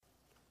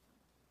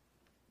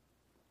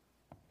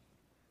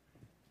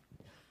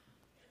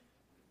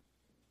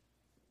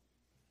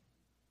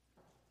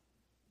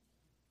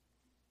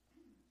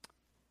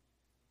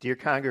Dear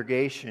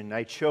congregation,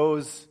 I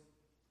chose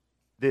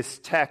this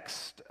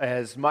text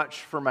as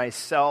much for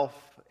myself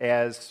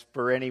as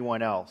for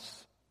anyone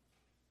else.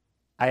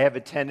 I have a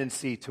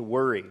tendency to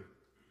worry.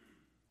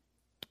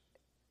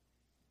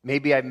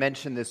 Maybe I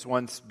mentioned this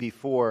once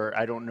before.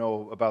 I don't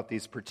know about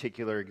these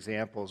particular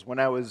examples. When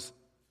I was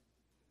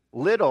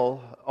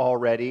little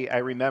already, I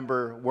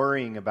remember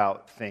worrying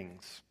about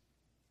things.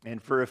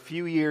 And for a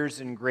few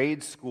years in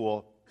grade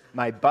school,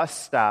 my bus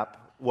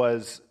stop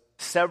was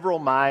several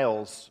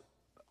miles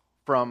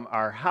from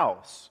our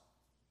house.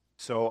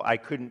 So I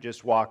couldn't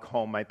just walk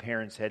home. My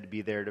parents had to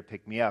be there to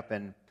pick me up.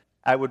 And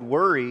I would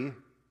worry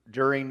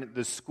during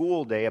the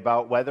school day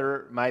about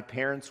whether my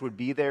parents would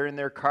be there in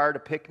their car to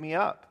pick me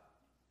up.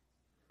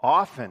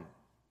 Often.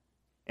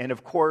 And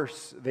of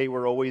course, they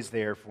were always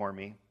there for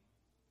me.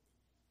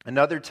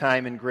 Another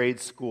time in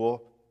grade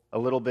school, a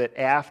little bit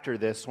after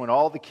this, when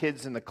all the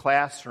kids in the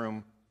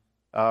classroom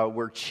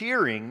were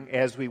cheering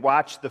as we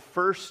watched the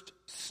first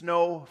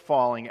snow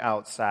falling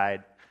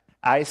outside,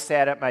 I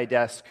sat at my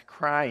desk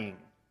crying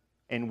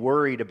and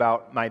worried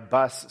about my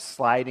bus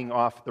sliding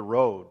off the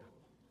road,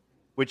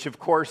 which of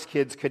course,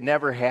 kids, could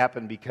never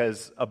happen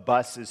because a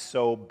bus is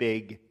so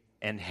big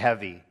and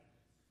heavy.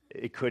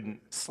 It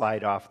couldn't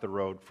slide off the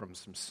road from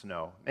some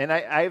snow. And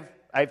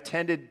I've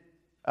tended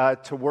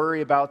to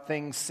worry about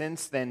things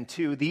since then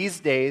too. These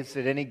days,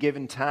 at any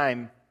given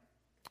time,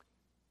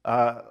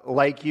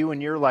 like you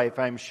in your life,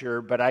 I'm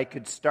sure, but I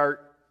could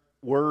start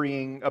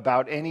worrying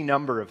about any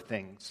number of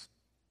things.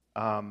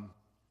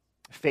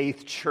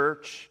 Faith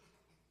Church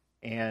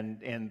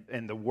and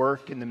the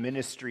work and the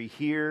ministry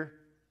here.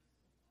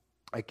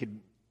 I could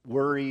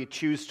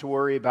choose to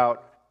worry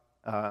about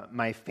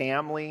my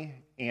family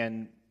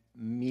and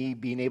me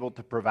being able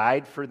to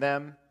provide for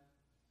them.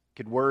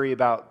 Could worry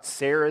about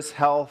Sarah's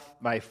health,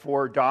 my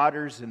 4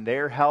 daughters and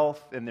their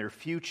health and their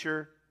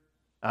future.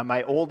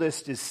 My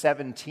oldest is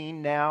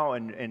 17 now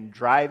and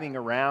driving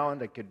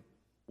around. I could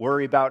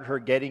worry about her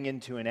getting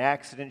into an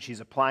accident.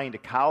 She's applying to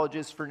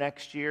colleges for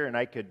next year, and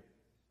I could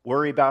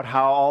worry about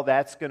how all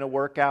that's going to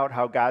work out,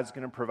 how God's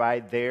going to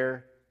provide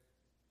there.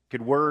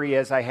 Could worry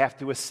as I have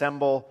to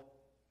assemble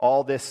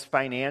all this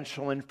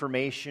financial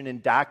information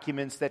and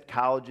documents that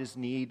colleges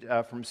need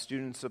from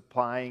students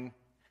applying.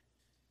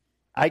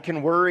 I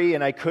can worry,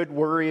 and I could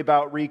worry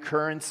about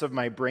recurrence of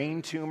my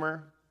brain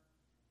tumor.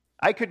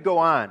 I could go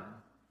on,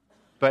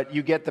 but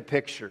you get the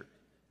picture.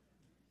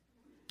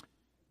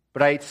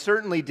 But I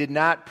certainly did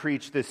not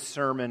preach this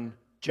sermon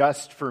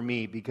just for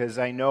me, because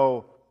I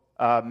know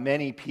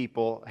many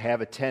people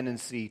have a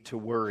tendency to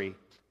worry.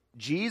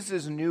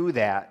 Jesus knew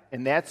that,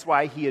 and that's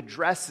why he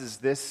addresses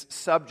this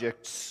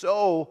subject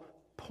so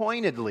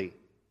pointedly.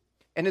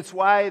 And it's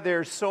why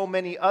there's so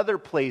many other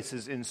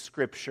places in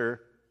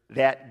Scripture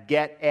that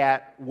get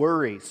at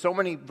worry. So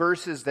many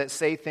verses that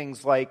say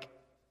things like,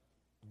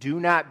 do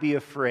not be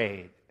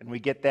afraid. And we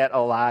get that a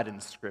lot in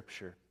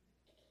Scripture.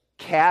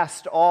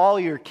 Cast all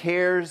your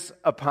cares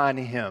upon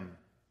him.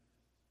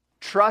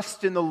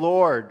 Trust in the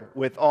Lord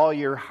with all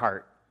your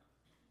heart.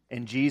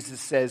 And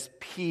Jesus says,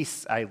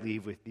 peace I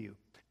leave with you.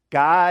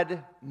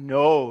 God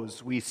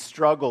knows we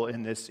struggle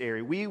in this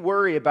area. We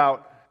worry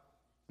about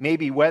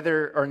maybe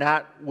whether or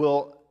not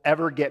we'll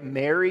ever get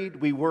married.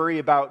 We worry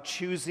about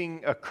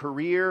choosing a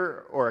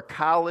career or a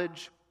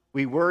college.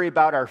 We worry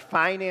about our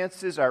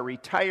finances, our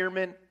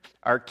retirement,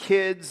 our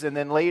kids, and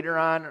then later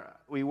on,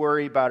 we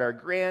worry about our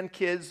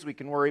grandkids. We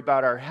can worry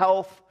about our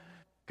health.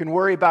 We can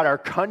worry about our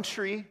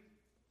country.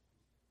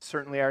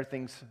 Certainly are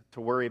things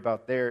to worry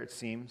about there, it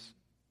seems.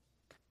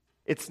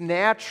 It's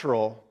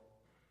natural.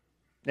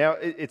 Now,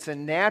 it's a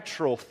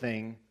natural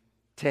thing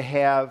to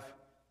have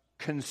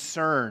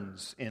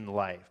concerns in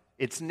life.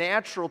 It's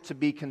natural to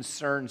be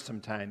concerned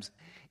sometimes.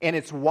 And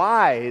it's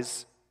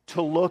wise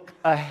to look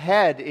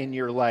ahead in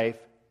your life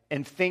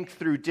and think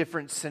through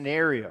different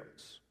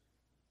scenarios.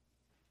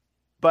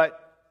 But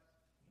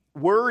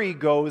worry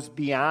goes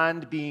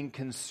beyond being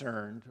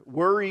concerned.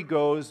 Worry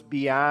goes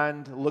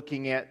beyond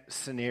looking at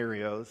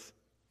scenarios.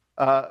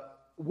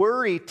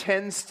 Worry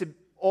tends to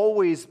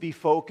always be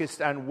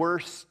focused on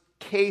worst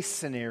case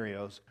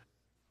scenarios.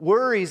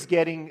 Worry's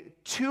getting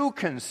too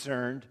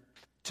concerned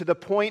to the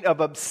point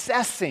of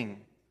obsessing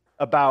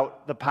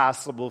about the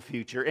possible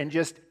future and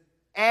just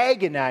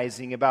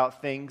agonizing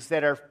about things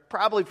that are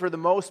probably for the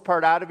most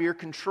part out of your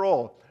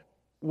control.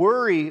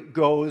 Worry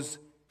goes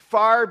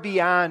far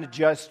beyond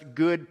just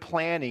good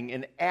planning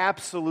and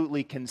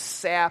absolutely can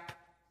sap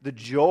the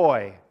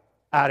joy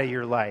out of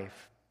your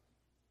life.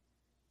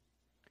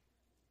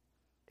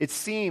 It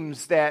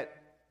seems that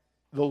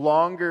the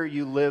longer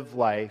you live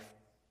life,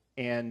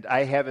 and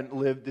I haven't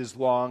lived as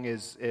long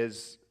as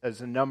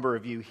a number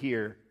of you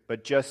here,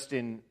 but just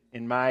in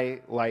my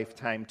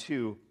lifetime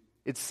too,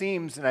 it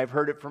seems, and I've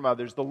heard it from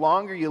others, the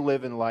longer you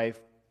live in life,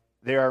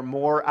 there are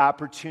more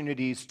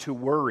opportunities to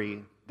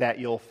worry that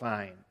you'll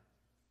find.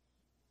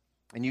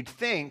 And you'd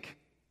think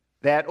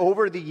that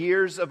over the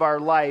years of our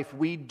life,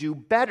 we'd do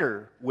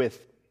better with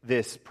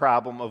this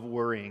problem of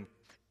worrying,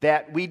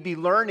 that we'd be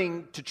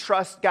learning to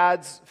trust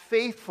God's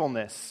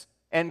faithfulness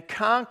and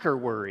conquer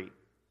worry.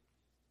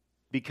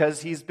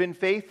 because he's been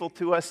faithful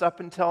to us up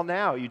until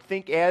now. You'd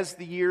think as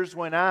the years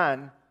went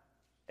on,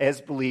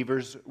 as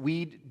believers,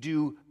 we'd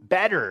do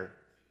better.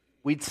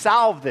 We'd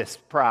solve this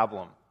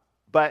problem.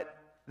 But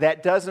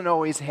that doesn't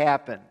always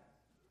happen.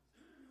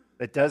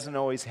 That doesn't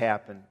always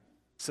happen.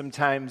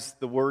 Sometimes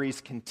the worries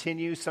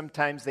continue.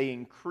 Sometimes they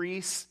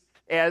increase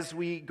as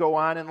we go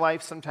on in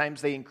life.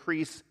 Sometimes they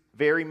increase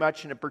very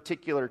much in a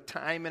particular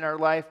time in our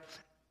life.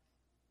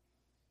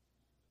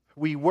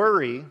 We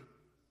worry,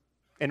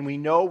 and we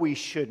know we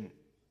shouldn't.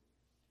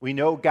 We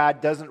know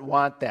God doesn't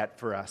want that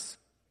for us.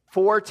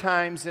 4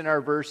 times in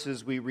our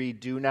verses we read,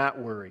 do not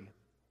worry.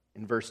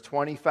 In verse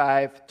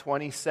 25,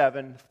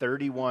 27,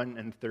 31,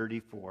 and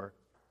 34.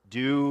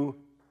 Do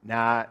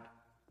not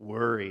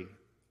worry.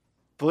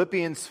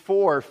 Philippians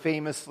 4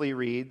 famously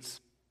reads,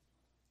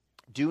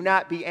 do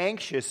not be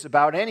anxious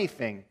about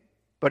anything,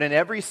 but in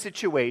every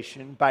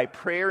situation, by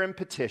prayer and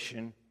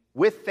petition,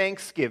 with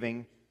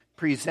thanksgiving,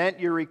 present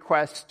your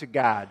requests to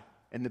God,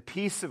 and the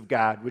peace of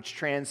God, which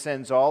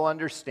transcends all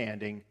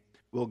understanding,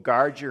 will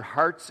guard your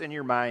hearts and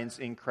your minds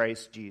in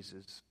Christ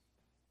Jesus.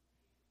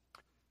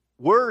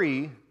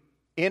 Worry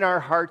in our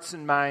hearts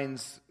and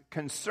minds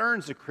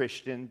concerns a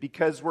Christian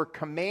because we're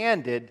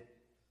commanded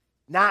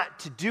not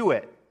to do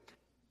it.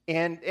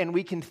 And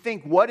we can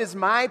think, what is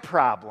my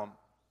problem?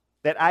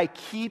 That I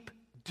keep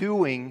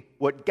doing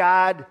what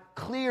God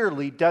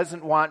clearly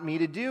doesn't want me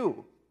to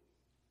do.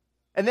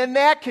 And then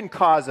that can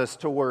cause us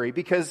to worry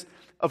because,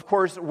 of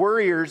course,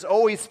 worriers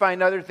always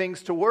find other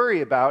things to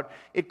worry about.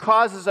 It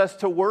causes us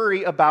to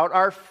worry about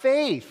our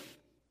faith,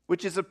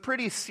 which is a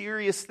pretty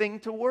serious thing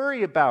to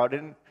worry about.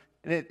 And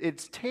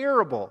it's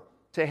terrible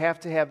to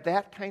have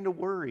that kind of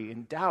worry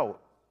and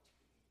doubt.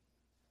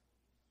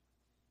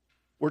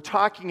 We're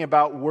talking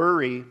about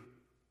worry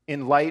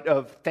in light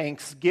of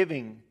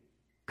Thanksgiving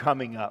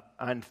coming up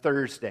on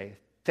Thursday,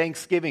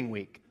 Thanksgiving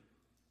week.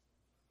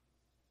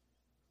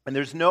 And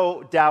there's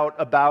no doubt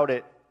about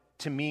it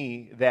to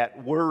me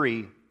that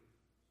worry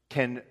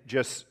can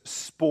just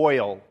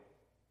spoil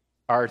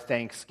our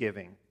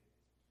Thanksgiving.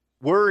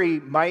 Worry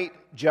might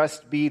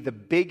just be the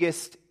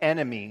biggest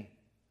enemy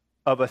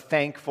of a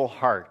thankful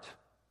heart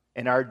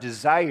and our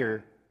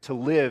desire to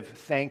live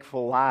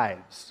thankful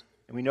lives.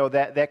 And we know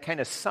that kind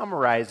of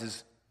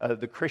summarizes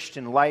the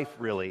Christian life,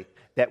 really,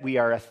 that we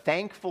are a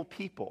thankful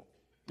people.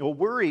 Well,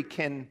 worry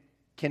can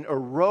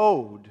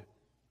erode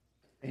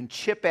and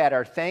chip at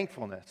our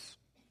thankfulness.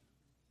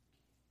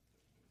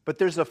 But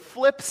there's a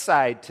flip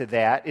side to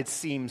that, it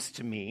seems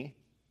to me,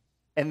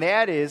 and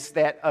that is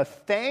that a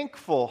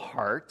thankful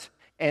heart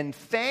and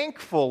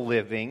thankful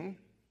living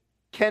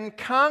can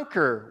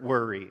conquer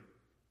worry.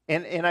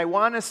 And I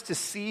want us to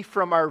see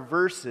from our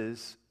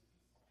verses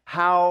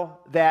how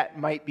that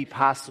might be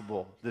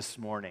possible this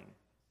morning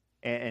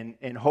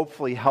and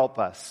hopefully help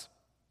us.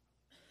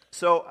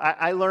 So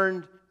I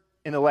learned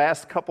in the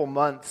last couple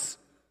months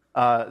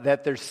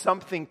that there's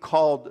something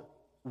called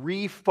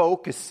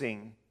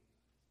refocusing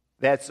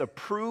that's a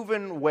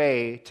proven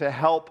way to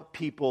help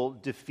people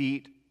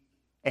defeat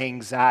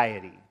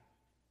anxiety,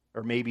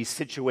 or maybe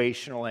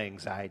situational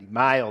anxiety,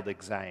 mild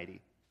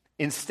anxiety.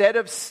 Instead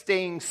of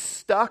staying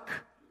stuck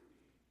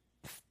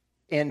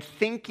and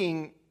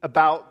thinking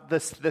about the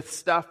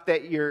stuff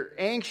that you're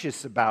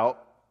anxious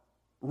about,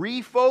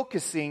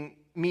 refocusing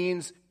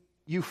means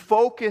you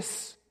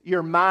focus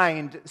your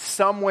mind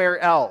somewhere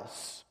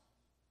else.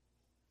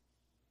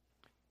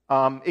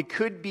 It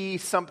could be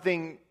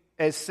something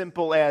as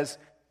simple as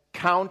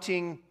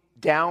counting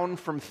down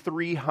from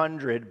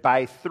 300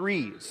 by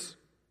threes,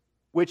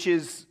 which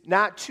is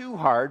not too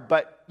hard,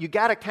 but you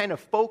got to kind of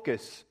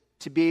focus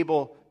to be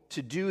able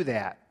to do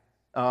that.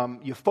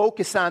 You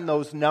focus on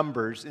those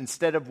numbers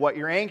instead of what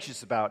you're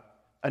anxious about.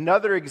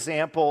 Another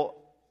example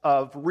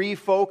of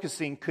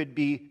refocusing could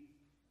be,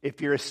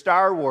 if you're a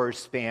Star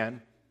Wars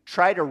fan,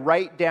 try to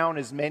write down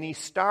as many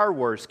Star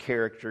Wars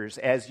characters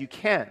as you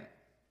can.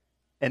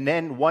 And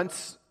then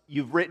once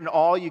you've written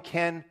all you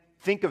can,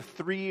 think of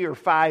 3 or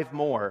 5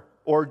 more.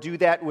 Or do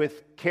that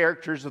with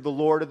characters of the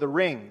Lord of the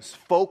Rings.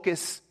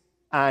 Focus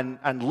on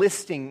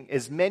listing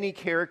as many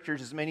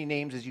characters, as many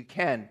names as you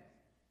can.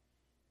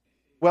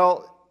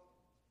 Well,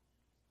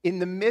 in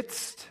the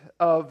midst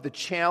of the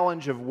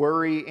challenge of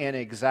worry and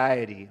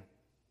anxiety,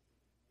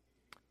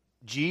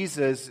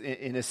 Jesus,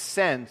 in a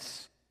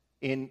sense,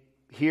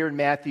 here in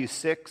Matthew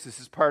 6, this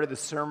is part of the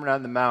Sermon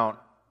on the Mount,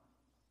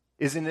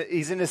 he's in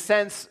a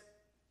sense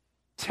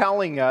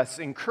telling us,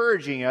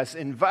 encouraging us,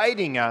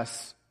 inviting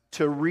us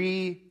to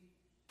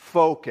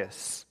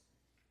refocus.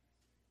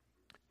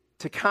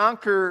 To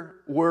conquer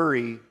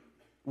worry,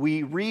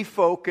 we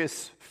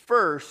refocus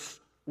first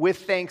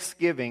with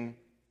thanksgiving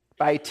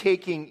by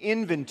taking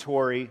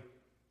inventory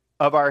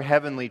of our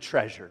heavenly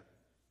treasure.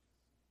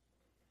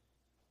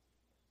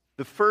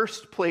 The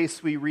first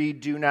place we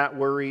read, do not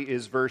worry,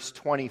 is verse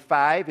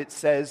 25. It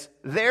says,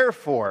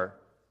 therefore,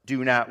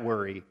 do not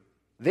worry.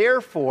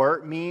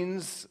 Therefore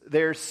means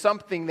there's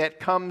something that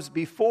comes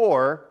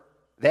before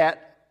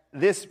that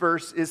this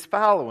verse is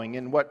following.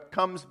 And what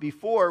comes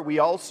before, we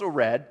also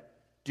read,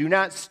 do Do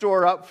not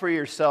store up for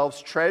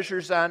yourselves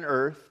treasures on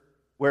earth,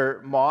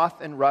 where moth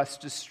and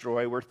rust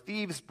destroy, where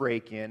thieves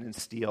break in and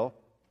steal,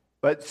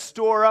 but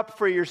store up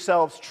for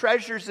yourselves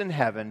treasures in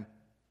heaven,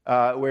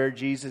 where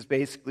Jesus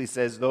basically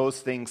says those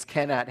things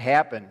cannot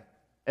happen.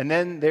 And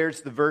then there's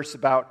the verse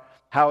about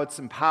how it's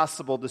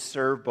impossible to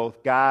serve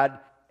both God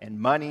and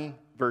money,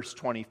 verse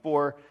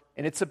 24.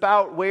 And it's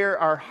about where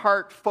our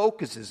heart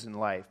focuses in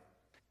life.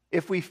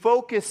 If we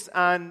focus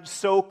on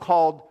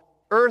so-called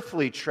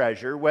earthly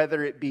treasure,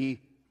 whether it be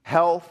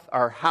health,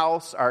 our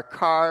house, our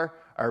car,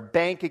 our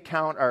bank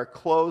account, our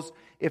clothes,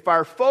 if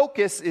our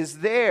focus is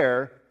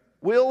there,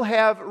 we'll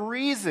have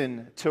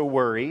reason to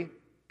worry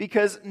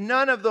because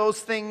none of those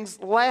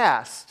things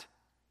last.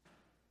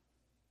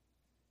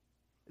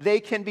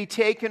 They can be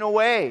taken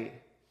away.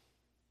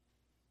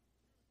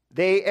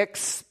 They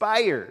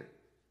expire.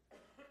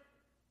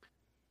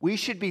 We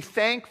should be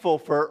thankful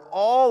for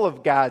all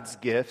of God's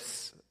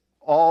gifts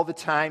all the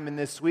time in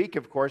this week,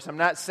 of course. I'm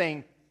not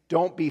saying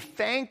don't be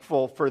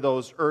thankful for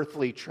those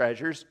earthly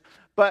treasures,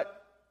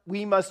 but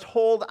we must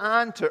hold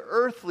on to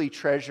earthly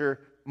treasure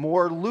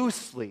more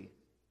loosely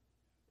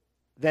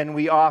than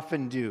we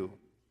often do.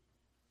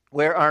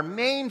 Where our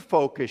main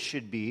focus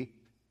should be,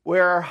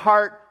 where our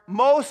heart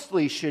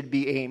mostly should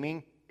be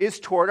aiming,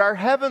 is toward our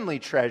heavenly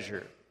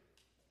treasure.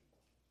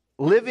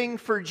 Living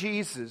for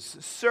Jesus,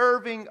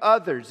 serving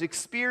others,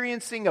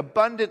 experiencing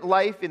abundant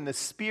life in the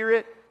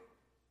Spirit,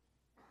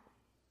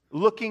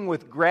 looking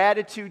with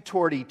gratitude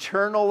toward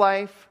eternal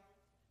life.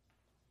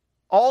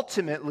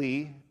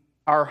 Ultimately,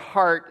 our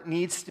heart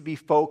needs to be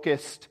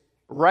focused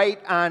right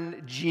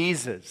on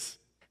Jesus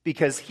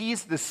because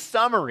He's the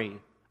summary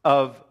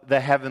of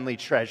the heavenly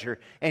treasure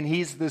and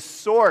He's the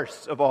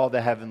source of all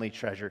the heavenly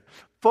treasure.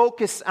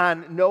 Focus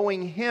on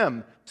knowing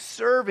Him,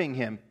 serving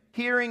Him,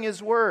 hearing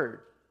His word.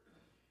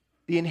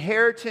 The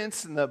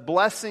inheritance and the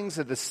blessings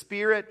of the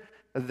Spirit,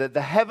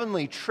 the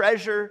heavenly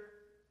treasure.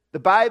 The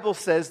Bible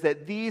says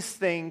that these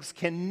things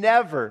can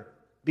never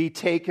be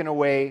taken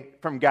away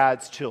from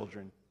God's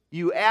children.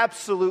 You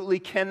absolutely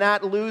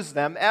cannot lose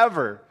them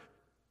ever.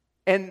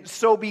 And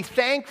so be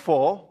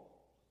thankful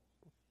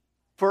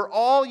for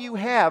all you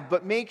have,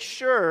 but make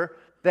sure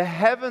the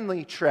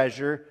heavenly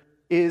treasure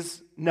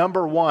is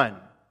number one.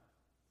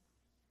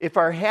 If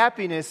our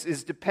happiness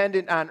is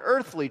dependent on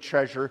earthly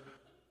treasure,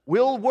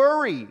 we'll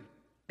worry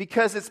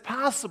because it's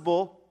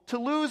possible to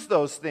lose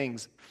those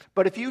things.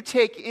 But if you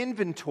take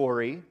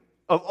inventory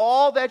of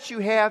all that you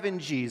have in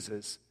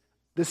Jesus,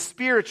 the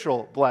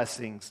spiritual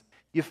blessings,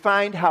 you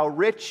find how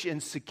rich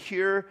and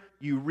secure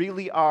you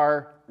really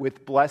are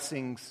with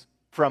blessings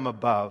from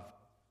above.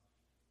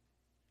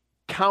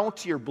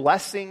 Count your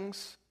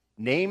blessings,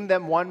 name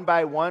them one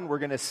by one. We're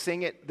going to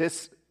sing it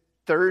this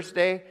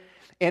Thursday.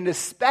 And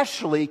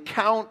especially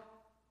count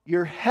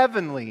your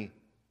heavenly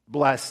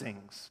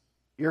blessings,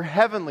 your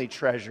heavenly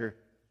treasure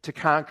to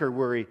conquer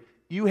worry.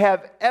 You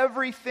have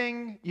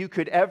everything you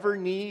could ever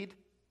need.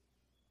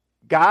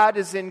 God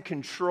is in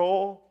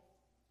control.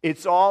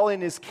 It's all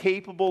in His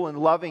capable and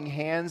loving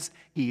hands.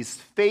 He's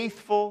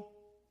faithful.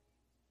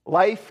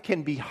 Life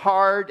can be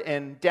hard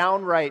and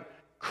downright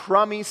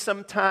crummy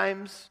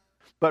sometimes,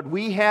 but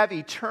we have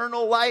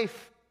eternal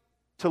life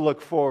to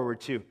look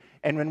forward to.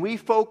 And when we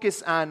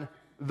focus on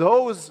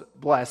those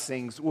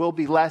blessings, we'll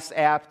be less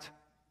apt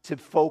to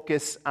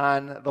focus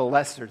on the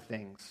lesser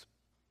things.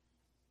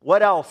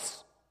 What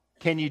else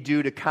can you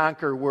do to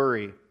conquer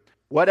worry?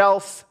 What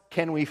else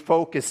can we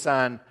focus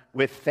on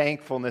with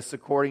thankfulness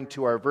according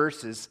to our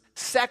verses?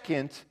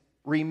 Second,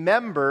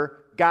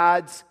 remember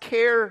God's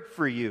care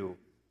for you.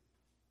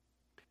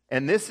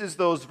 And this is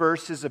those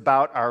verses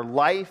about our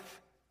life,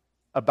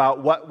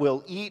 about what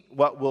we'll eat,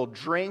 what we'll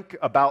drink,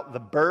 about the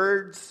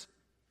birds.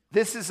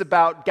 This is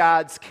about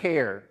God's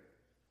care.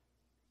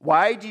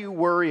 Why do you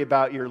worry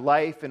about your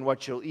life and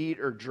what you'll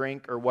eat or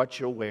drink or what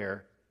you'll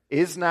wear?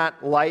 Is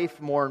not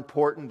life more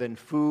important than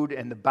food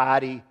and the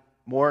body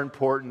more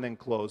important than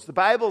clothes? The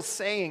Bible's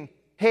saying,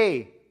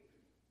 hey,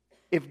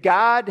 if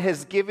God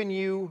has given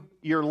you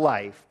your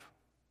life,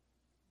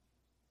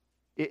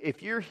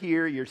 if you're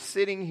here, you're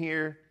sitting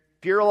here,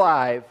 if you're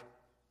alive,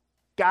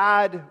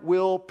 God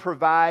will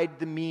provide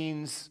the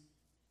means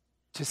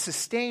to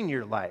sustain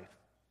your life.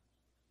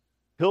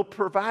 He'll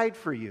provide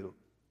for you.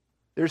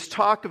 There's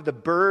talk of the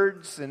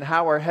birds and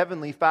how our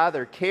Heavenly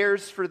Father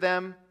cares for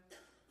them.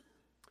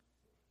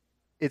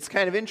 It's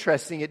kind of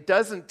interesting. It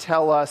doesn't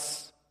tell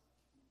us,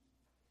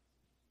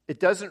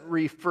 it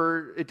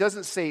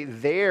doesn't say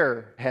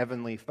their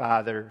Heavenly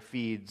Father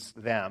feeds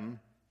them.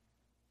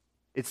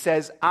 It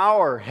says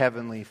our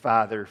Heavenly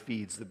Father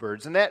feeds the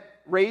birds. And that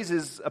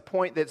raises a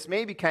point that's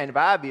maybe kind of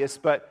obvious,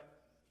 but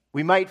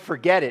we might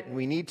forget it and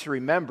we need to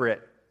remember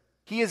it.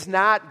 He is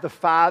not the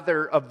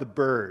father of the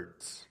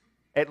birds,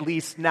 at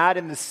least not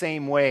in the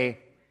same way.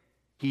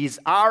 He's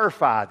our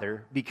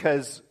Father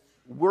because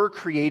we're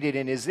created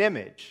in His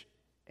image.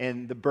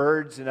 And the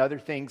birds and other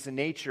things in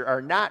nature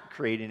are not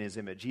created in His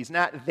image. He's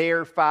not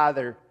their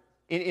Father.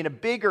 In a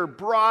bigger,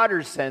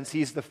 broader sense,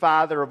 He's the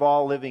Father of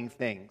all living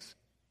things.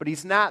 But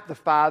He's not the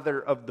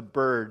Father of the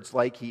birds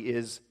like He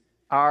is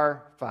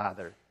our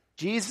Father.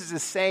 Jesus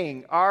is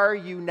saying, are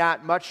you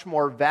not much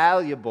more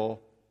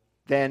valuable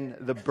than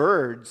the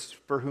birds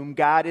for whom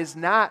God is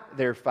not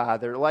their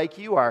Father like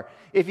you are?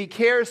 If he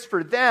cares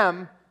for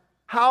them,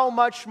 how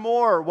much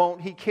more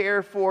won't he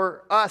care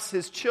for us,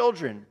 his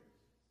children?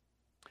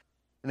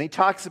 And he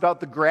talks about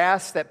the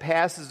grass that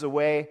passes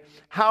away.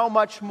 How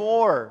much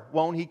more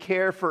won't he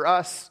care for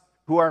us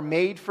who are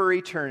made for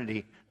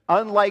eternity?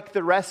 Unlike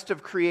the rest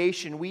of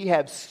creation, we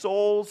have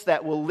souls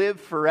that will live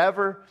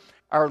forever.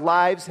 Our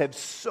lives have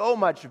so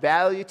much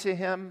value to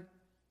him.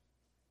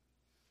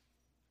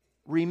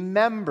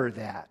 Remember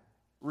that.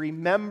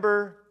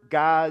 Remember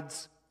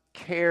God's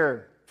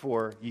care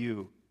for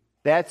you.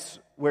 That's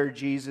where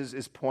Jesus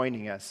is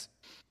pointing us.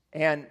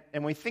 And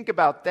we think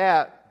about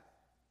that,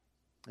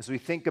 as we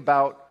think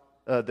about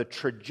the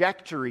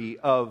trajectory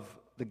of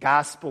the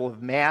Gospel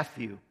of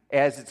Matthew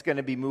as it's going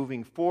to be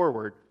moving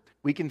forward,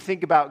 we can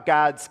think about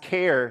God's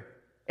care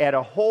at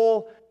a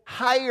whole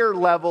higher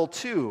level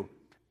too,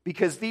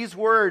 because these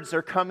words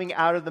are coming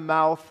out of the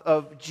mouth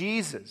of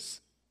Jesus,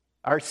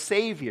 our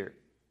Savior.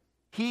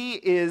 He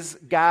is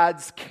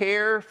God's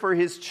care for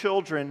his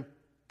children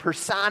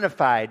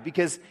personified,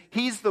 because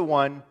he's the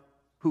one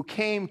who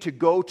came to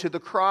go to the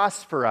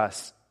cross for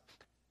us.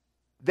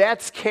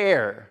 That's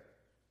care.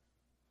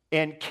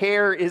 And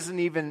care isn't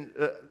even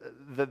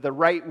the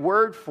right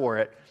word for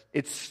it.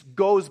 It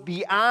goes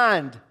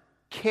beyond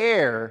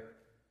care.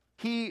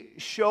 He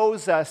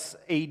shows us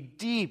a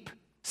deep,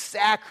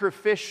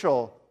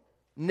 sacrificial,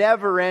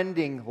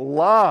 never-ending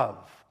love.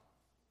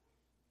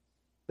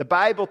 The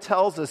Bible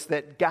tells us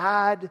that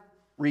God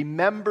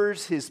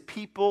remembers his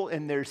people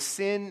in their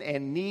sin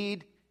and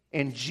need,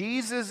 and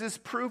Jesus is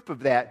proof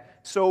of that.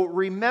 So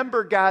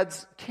remember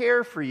God's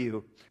care for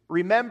you.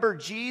 Remember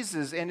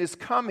Jesus and his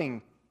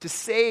coming to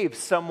save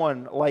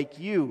someone like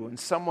you and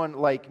someone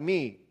like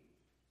me.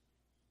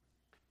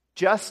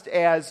 Just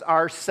as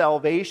our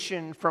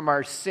salvation from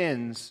our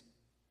sins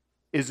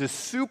is a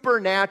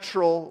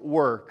supernatural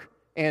work,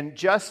 and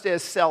just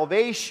as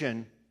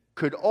salvation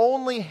could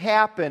only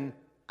happen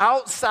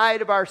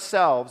outside of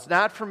ourselves,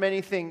 not from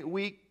anything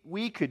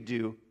we could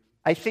do,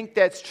 I think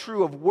that's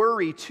true of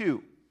worry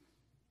too.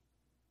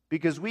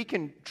 Because we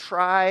can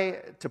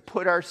try to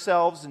put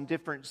ourselves in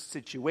different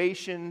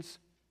situations,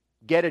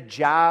 get a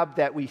job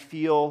that we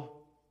feel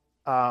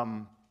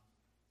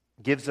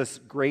gives us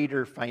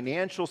greater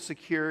financial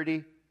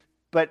security,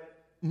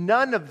 but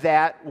none of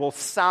that will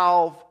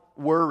solve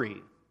worry.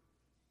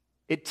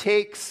 It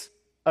takes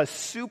a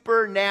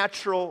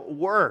supernatural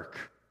work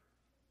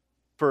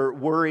for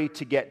worry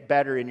to get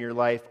better in your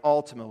life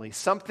ultimately.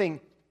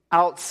 Something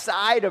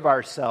outside of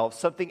ourselves,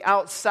 something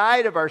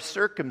outside of our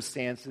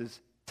circumstances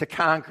to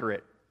conquer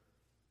it.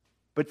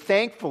 But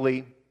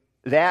thankfully,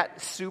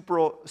 that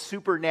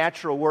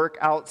supernatural work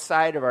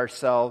outside of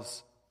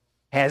ourselves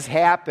has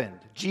happened.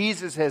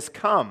 Jesus has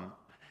come.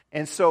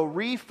 And so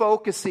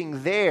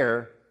refocusing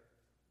there,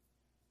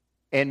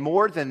 and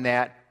more than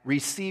that,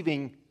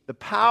 receiving the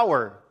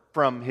power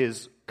from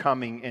his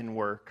coming and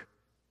work,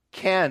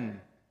 can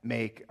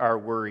make our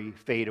worry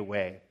fade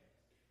away.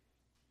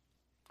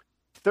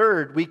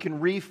 Third, we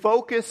can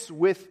refocus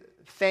with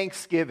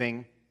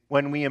thanksgiving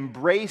when we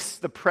embrace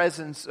the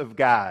presence of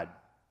God.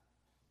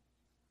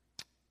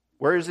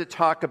 Where does it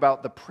talk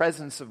about the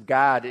presence of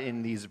God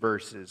in these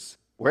verses?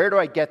 Where do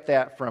I get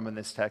that from in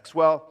this text?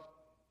 Well,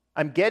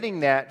 I'm getting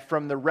that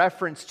from the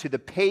reference to the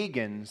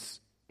pagans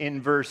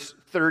in verse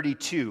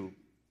 32.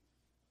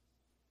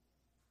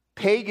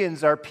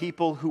 Pagans are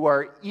people who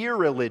are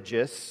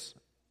irreligious.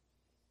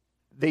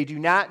 They do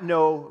not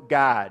know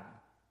God.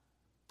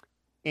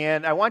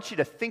 And I want you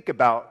to think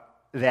about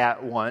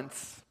that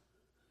once.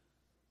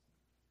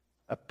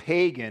 A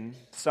pagan,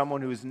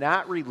 someone who is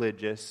not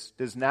religious,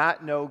 does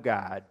not know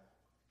God.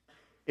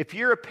 If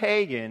you're a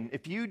pagan,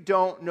 if you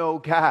don't know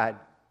God,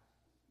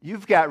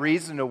 you've got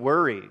reason to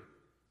worry.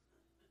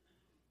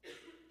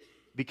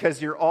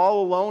 Because you're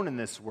all alone in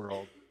this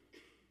world.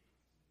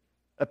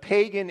 A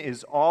pagan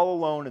is all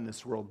alone in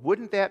this world.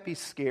 Wouldn't that be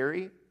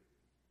scary?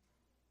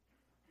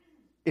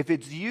 If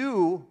it's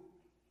you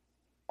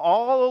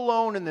all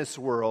alone in this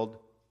world,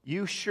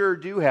 you sure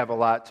do have a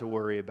lot to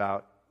worry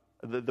about.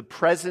 The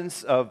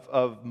presence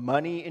of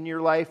money in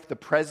your life, the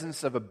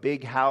presence of a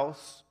big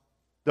house,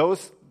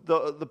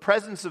 the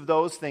presence of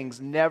those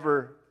things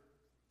never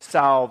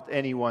solved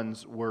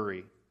anyone's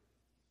worry.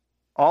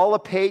 All a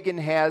pagan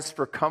has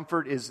for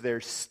comfort is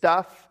their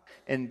stuff,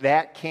 and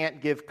that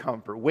can't give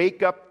comfort.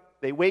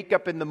 They wake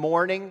up in the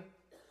morning,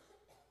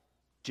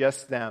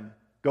 just them.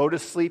 Go to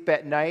sleep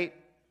at night,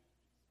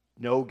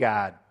 no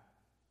God.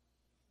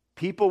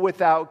 People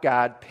without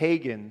God,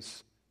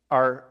 pagans,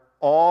 are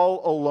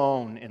all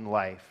alone in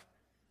life.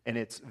 And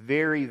it's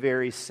very,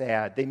 very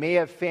sad. They may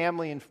have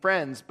family and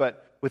friends,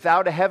 but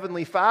without a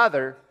heavenly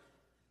Father,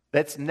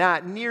 that's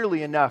not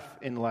nearly enough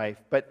in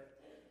life. But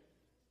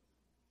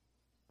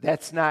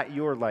that's not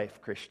your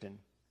life, Christian.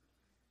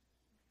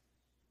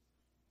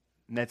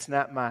 And that's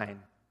not mine.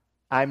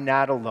 I'm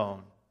not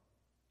alone.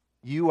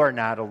 You are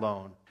not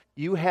alone.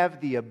 You have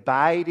the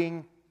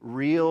abiding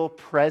real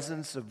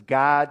presence of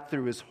God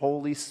through His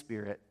Holy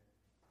Spirit.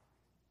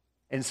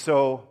 And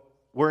so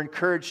we're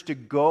encouraged to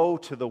go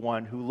to the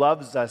one who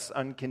loves us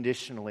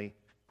unconditionally,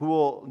 who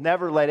will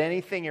never let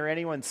anything or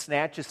anyone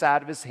snatch us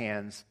out of His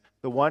hands,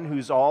 the one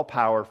who's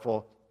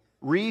all-powerful.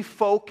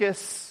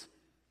 Refocus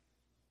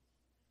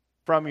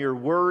from your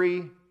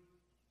worry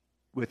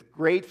with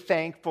great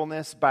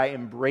thankfulness by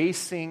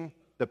embracing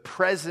the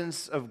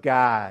presence of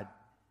God.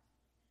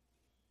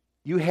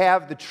 You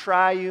have the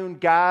triune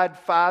God,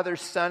 Father,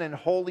 Son, and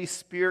Holy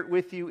Spirit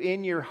with you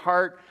in your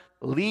heart,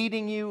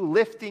 leading you,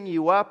 lifting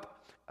you up.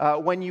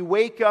 When you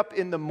wake up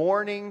in the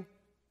morning,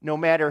 no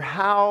matter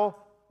how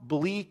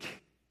bleak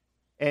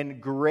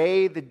and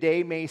gray the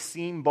day may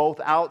seem,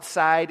 both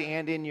outside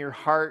and in your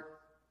heart,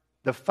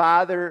 the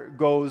Father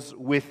goes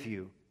with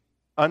you,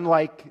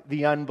 unlike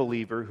the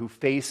unbeliever who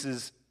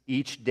faces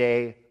each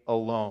day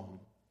alone.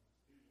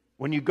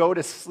 When you go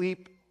to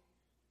sleep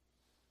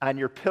on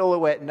your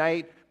pillow at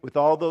night with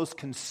all those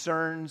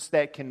concerns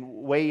that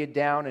can weigh you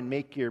down and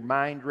make your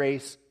mind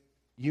race,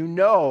 you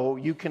know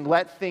you can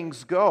let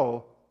things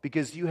go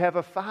because you have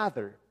a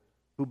Father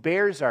who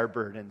bears our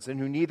burdens and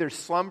who neither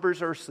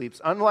slumbers or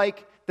sleeps,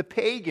 unlike the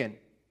pagan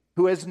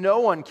who has no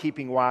one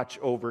keeping watch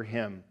over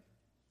him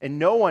and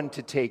no one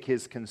to take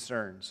his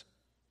concerns.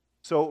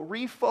 So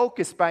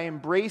refocus by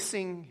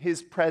embracing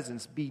His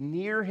presence. Be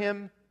near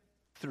Him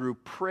through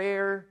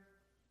prayer,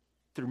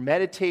 through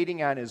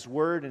meditating on His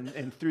Word,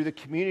 and through the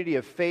community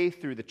of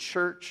faith, through the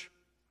church.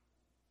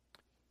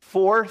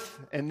 Fourth,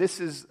 and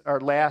this is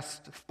our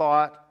last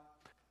thought,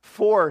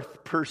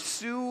 fourth,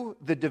 pursue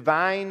the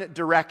divine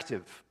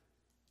directive.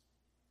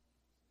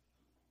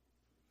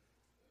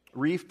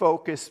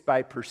 Refocus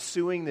by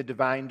pursuing the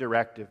divine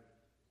directive.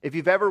 If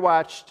you've ever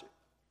watched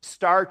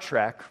Star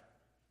Trek,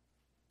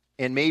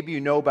 and maybe you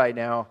know by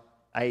now,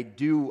 I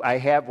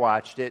have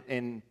watched it,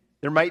 and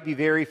there might be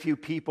very few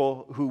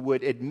people who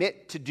would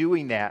admit to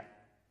doing that.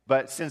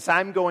 But since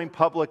I'm going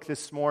public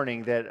this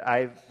morning that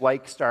I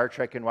like Star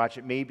Trek and watch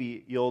it,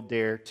 maybe you'll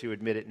dare to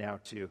admit it now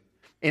too.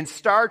 In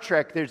Star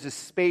Trek, there's a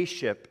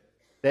spaceship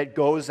that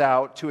goes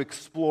out to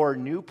explore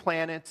new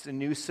planets and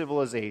new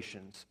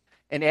civilizations.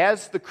 And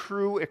as the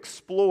crew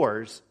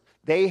explores,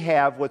 they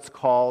have what's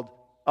called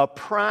a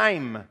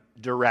prime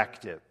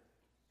directive.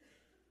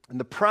 And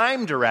the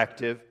prime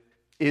directive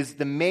is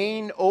the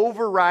main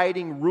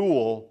overriding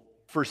rule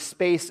for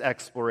space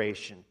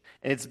exploration.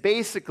 And it's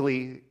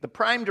basically, the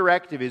prime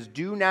directive is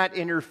do not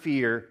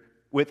interfere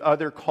with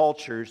other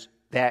cultures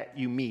that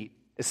you meet,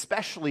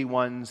 especially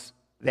ones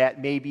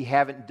that maybe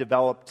haven't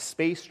developed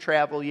space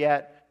travel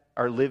yet,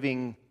 are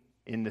living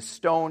in the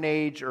Stone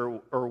Age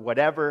or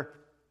whatever,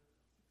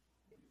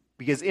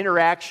 because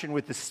interaction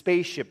with the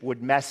spaceship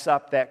would mess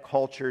up that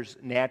culture's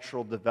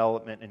natural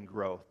development and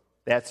growth.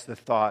 That's the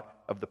thought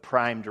of the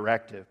prime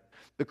directive.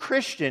 The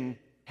Christian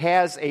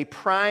has a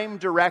prime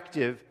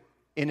directive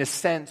in a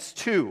sense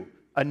too.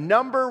 A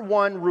number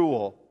one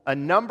rule, a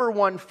number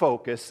one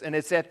focus, and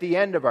it's at the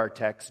end of our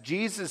text.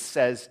 Jesus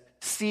says,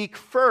 seek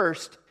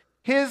first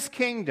His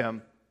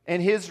kingdom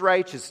and His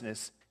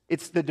righteousness.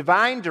 It's the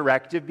divine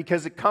directive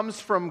because it comes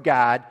from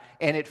God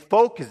and it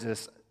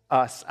focuses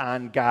us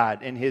on God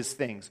and His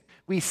things.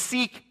 We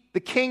seek the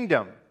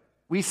kingdom.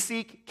 We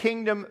seek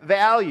kingdom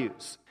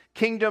values,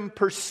 kingdom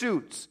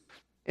pursuits.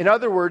 In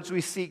other words,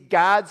 we seek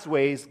God's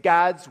ways,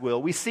 God's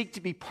will. We seek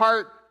to be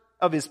part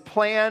of His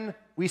plan.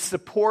 We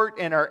support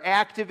and are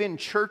active in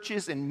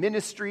churches and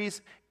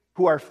ministries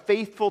who are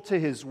faithful to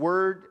His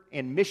word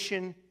and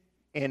mission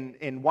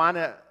and want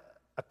to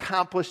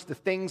accomplish the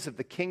things of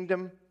the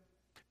kingdom.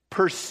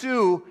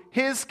 Pursue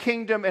His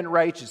kingdom and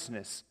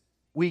righteousness.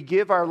 We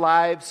give our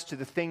lives to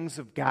the things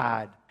of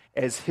God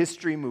as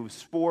history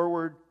moves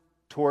forward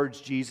towards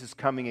Jesus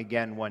coming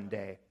again one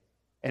day.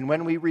 And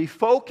when we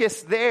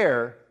refocus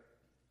there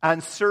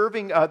on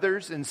serving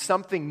others in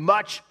something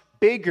much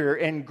bigger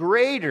and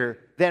greater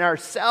than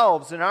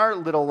ourselves and our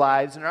little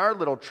lives and our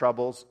little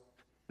troubles,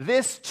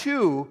 this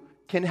too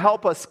can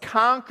help us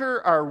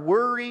conquer our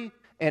worry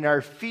and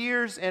our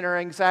fears and our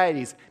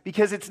anxieties,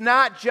 because it's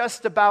not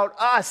just about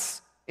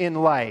us in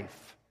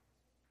life.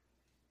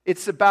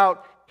 It's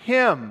about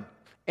Him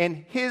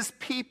and His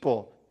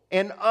people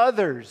and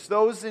others,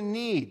 those in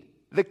need,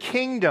 the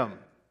kingdom.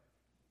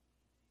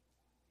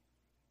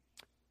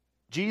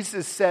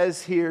 Jesus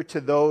says here to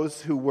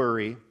those who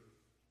worry,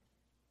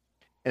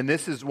 and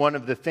this is one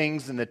of the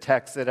things in the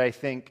text that I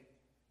think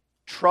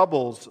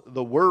troubles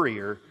the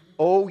worrier,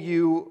 O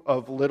you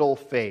of little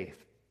faith.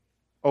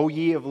 O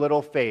ye of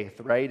little faith,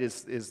 right,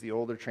 is the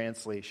older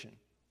translation.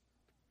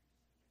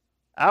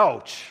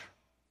 Ouch.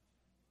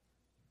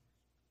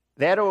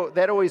 That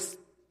always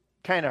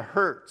kind of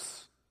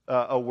hurts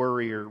a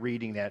worrier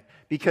reading that,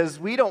 because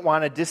we don't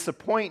want to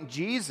disappoint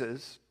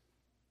Jesus.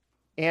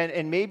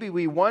 And maybe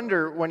we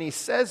wonder when He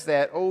says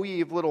that, O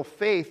ye of little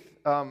faith,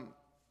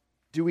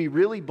 do we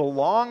really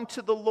belong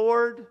to the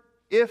Lord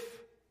if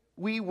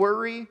we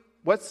worry?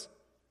 What's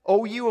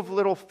O you of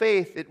little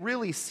faith? It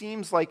really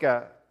seems like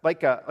a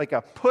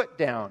put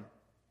down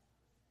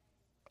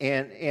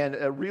and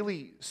a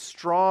really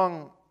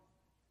strong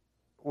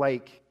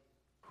like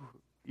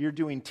you're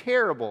doing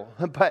terrible.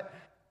 But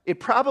it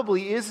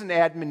probably is an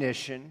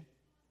admonition.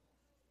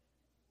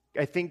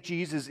 I think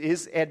Jesus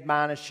is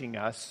admonishing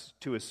us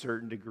to a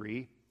certain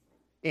degree.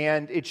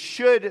 And it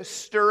should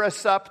stir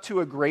us up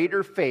to a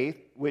greater faith,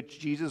 which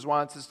Jesus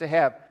wants us to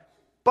have.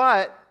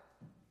 But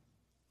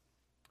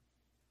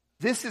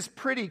this is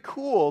pretty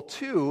cool,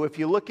 too, if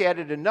you look at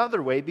it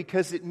another way,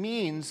 because it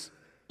means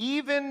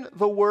even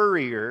the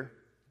worrier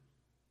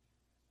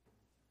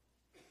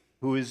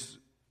who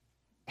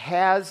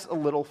has a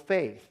little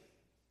faith.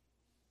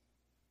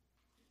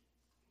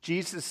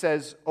 Jesus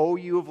says, "Oh,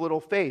 you of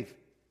little faith."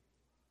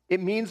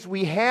 It means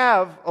we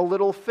have a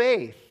little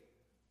faith.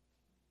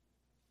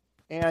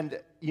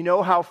 And you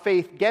know how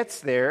faith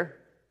gets there?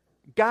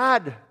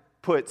 God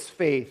puts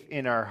faith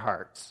in our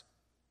hearts.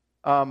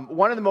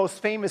 One of the most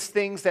famous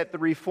things that the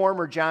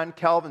reformer John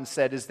Calvin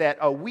said is that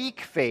a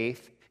weak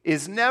faith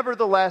is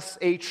nevertheless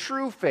a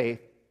true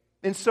faith.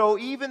 And so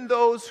even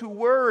those who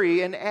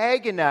worry and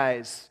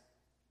agonize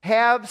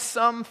have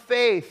some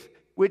faith,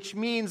 which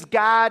means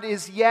God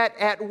is yet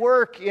at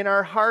work in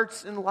our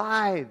hearts and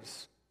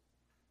lives.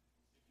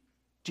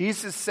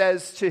 Jesus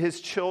says to his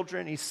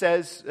children, he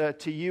says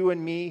to you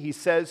and me, he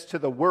says to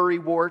the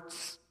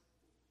worrywarts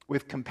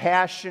with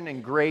compassion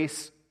and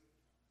grace,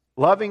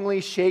 lovingly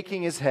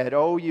shaking his head,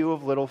 "Oh, you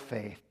of little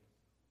faith."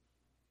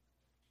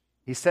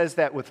 He says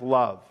that with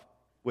love,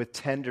 with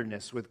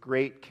tenderness, with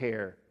great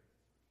care.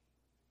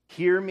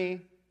 Hear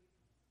me,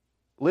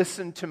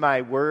 listen to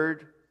my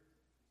word,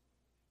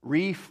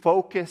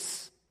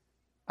 refocus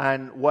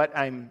on what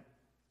I'm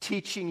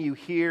teaching you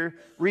here,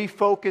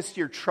 refocus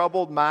your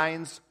troubled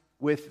minds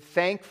with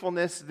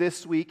thankfulness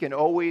this week and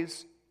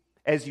always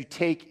as you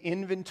take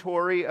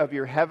inventory of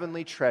your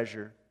heavenly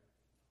treasure.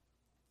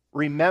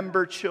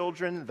 Remember,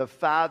 children, the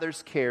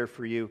Father's care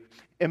for you.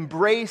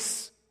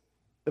 Embrace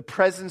the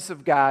presence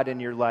of God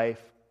in your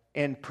life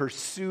and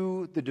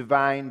pursue the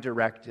divine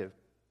directive.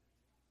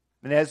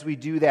 And as we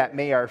do that,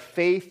 may our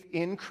faith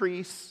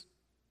increase.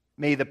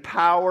 May the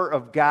power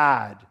of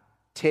God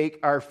take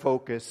our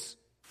focus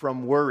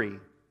from worry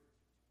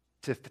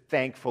to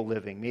thankful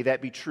living. May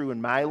that be true in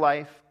my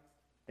life.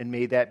 And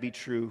may that be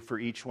true for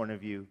each one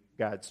of you,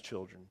 God's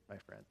children, my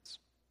friends.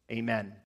 Amen.